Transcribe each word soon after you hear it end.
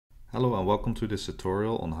Hello and welcome to this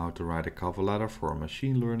tutorial on how to write a cover letter for a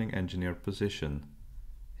machine learning engineer position.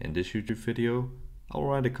 In this YouTube video, I'll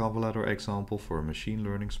write a cover letter example for a machine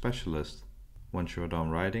learning specialist. Once you're done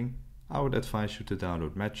writing, I would advise you to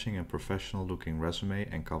download matching and professional looking resume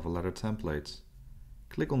and cover letter templates.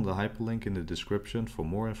 Click on the hyperlink in the description for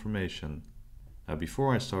more information. Now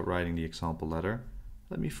before I start writing the example letter,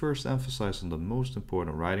 let me first emphasize on the most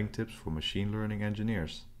important writing tips for machine learning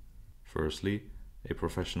engineers. Firstly, a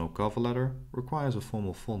professional cover letter requires a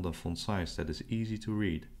formal font and font size that is easy to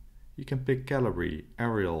read. You can pick Calibri,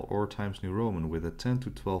 Arial or Times New Roman with a 10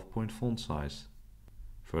 to 12 point font size.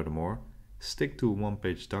 Furthermore, stick to a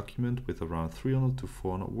one-page document with around 300 to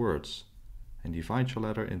 400 words and divide your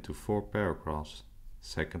letter into 4 paragraphs.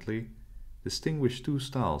 Secondly, distinguish 2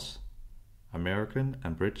 styles, American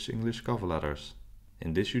and British English cover letters.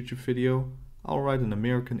 In this YouTube video, I'll write an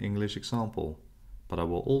American English example, but I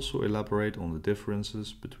will also elaborate on the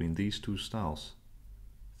differences between these 2 styles.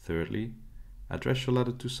 Thirdly, address your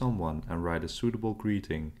letter to someone and write a suitable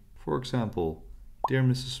greeting. For example, Dear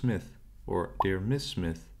Mrs. Smith or Dear Miss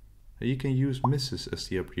Smith. And you can use Mrs. as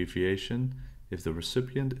the abbreviation if the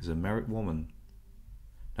recipient is a married woman.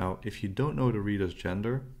 Now, if you don't know the reader's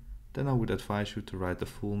gender, then I would advise you to write the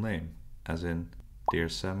full name, as in Dear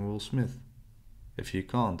Samuel Smith. If you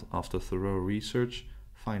can't, after thorough research,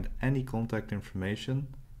 find any contact information,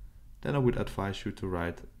 then I would advise you to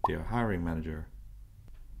write Dear Hiring Manager.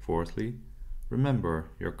 Fourthly,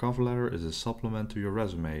 remember your cover letter is a supplement to your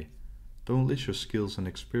resume. Don't list your skills and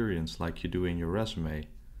experience like you do in your resume,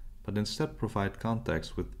 but instead provide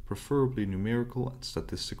context with preferably numerical and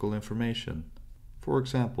statistical information. For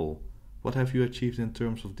example, what have you achieved in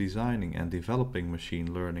terms of designing and developing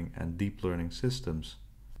machine learning and deep learning systems?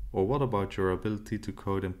 Or what about your ability to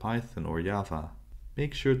code in Python or Java?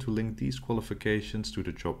 Make sure to link these qualifications to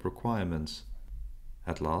the job requirements.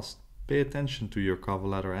 At last, pay attention to your cover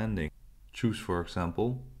letter ending. Choose, for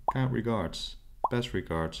example, kind regards, best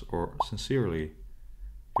regards, or sincerely.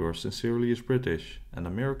 Yours sincerely is British, and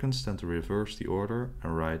Americans tend to reverse the order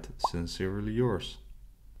and write sincerely yours.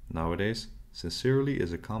 Nowadays, sincerely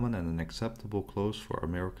is a common and an acceptable close for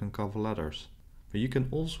American cover letters. But you can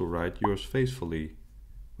also write yours faithfully,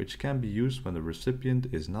 which can be used when the recipient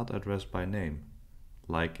is not addressed by name,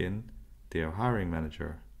 like in Dear Hiring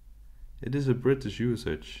Manager. It is a British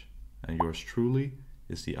usage, and yours truly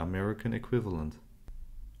is the American equivalent.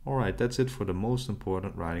 Alright, that's it for the most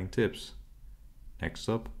important writing tips. Next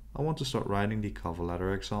up, I want to start writing the cover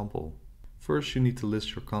letter example. First, you need to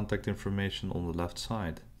list your contact information on the left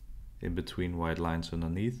side. In between white lines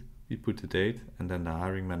underneath, we put the date and then the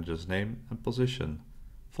hiring manager's name and position,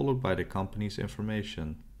 followed by the company's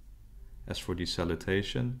information. As for the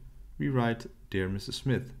salutation, we write Dear Mrs.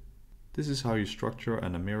 Smith. This is how you structure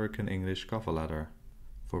an American English cover letter.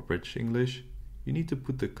 For British English, you need to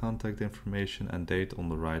put the contact information and date on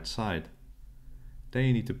the right side. Then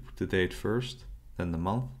you need to put the date first, then the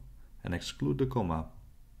month, and exclude the comma.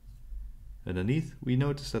 Underneath, we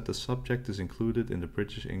notice that the subject is included in the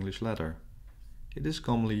British English letter. It is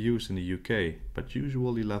commonly used in the UK, but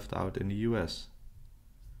usually left out in the US.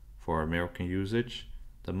 For American usage,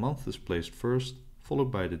 the month is placed first,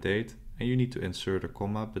 followed by the date, and you need to insert a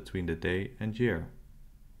comma between the day and year.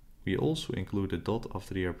 We also include a dot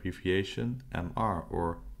after the abbreviation MR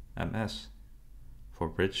or MS. For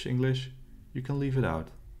British English, you can leave it out.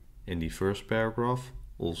 In the first paragraph,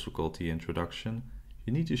 also called the introduction,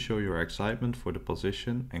 you need to show your excitement for the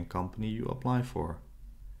position and company you apply for.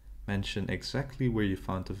 Mention exactly where you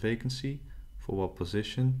found the vacancy, for what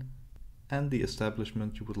position, and the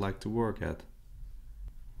establishment you would like to work at.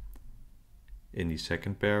 In the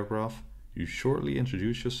second paragraph, you shortly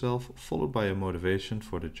introduce yourself, followed by a motivation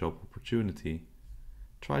for the job opportunity.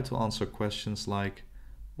 Try to answer questions like,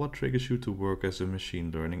 what triggers you to work as a machine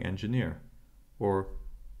learning engineer? Or,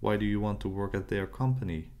 why do you want to work at their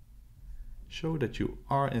company? Show that you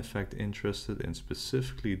are in fact interested in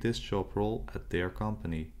specifically this job role at their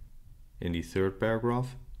company. In the third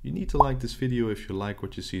paragraph, you need to like this video if you like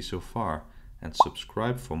what you see so far, and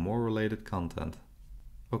subscribe for more related content.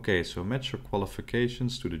 Okay, so match your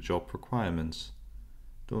qualifications to the job requirements.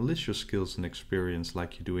 Don't list your skills and experience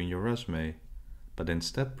like you do in your resume, but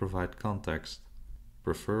instead provide context,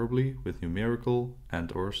 preferably with numerical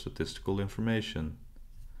and/or statistical information.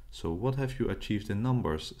 So what have you achieved in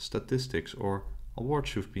numbers, statistics, or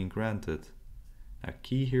awards you've been granted? A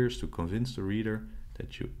key here is to convince the reader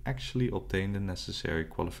that you actually obtained the necessary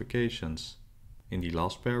qualifications. In the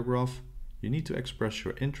last paragraph, you need to express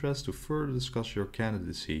your interest to further discuss your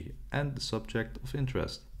candidacy and the subject of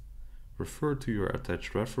interest. Refer to your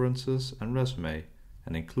attached references and resume,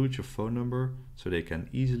 and include your phone number so they can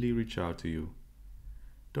easily reach out to you.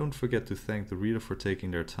 Don't forget to thank the reader for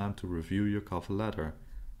taking their time to review your cover letter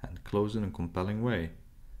and close in a compelling way.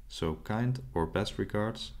 So kind or best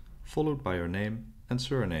regards, followed by your name and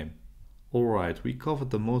surname. Alright, we covered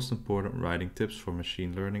the most important writing tips for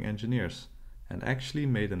machine learning engineers and actually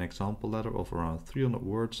made an example letter of around 300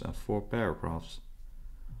 words and 4 paragraphs.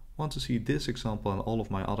 Want to see this example and all of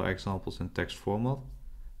my other examples in text format?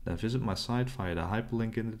 Then visit my site via the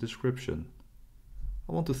hyperlink in the description.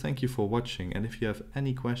 I want to thank you for watching, and if you have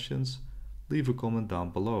any questions, leave a comment down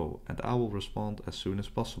below and I will respond as soon as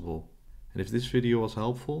possible. And if this video was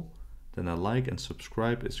helpful, then a like and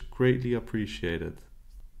subscribe is greatly appreciated.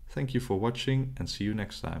 Thank you for watching and see you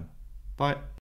next time. Bye!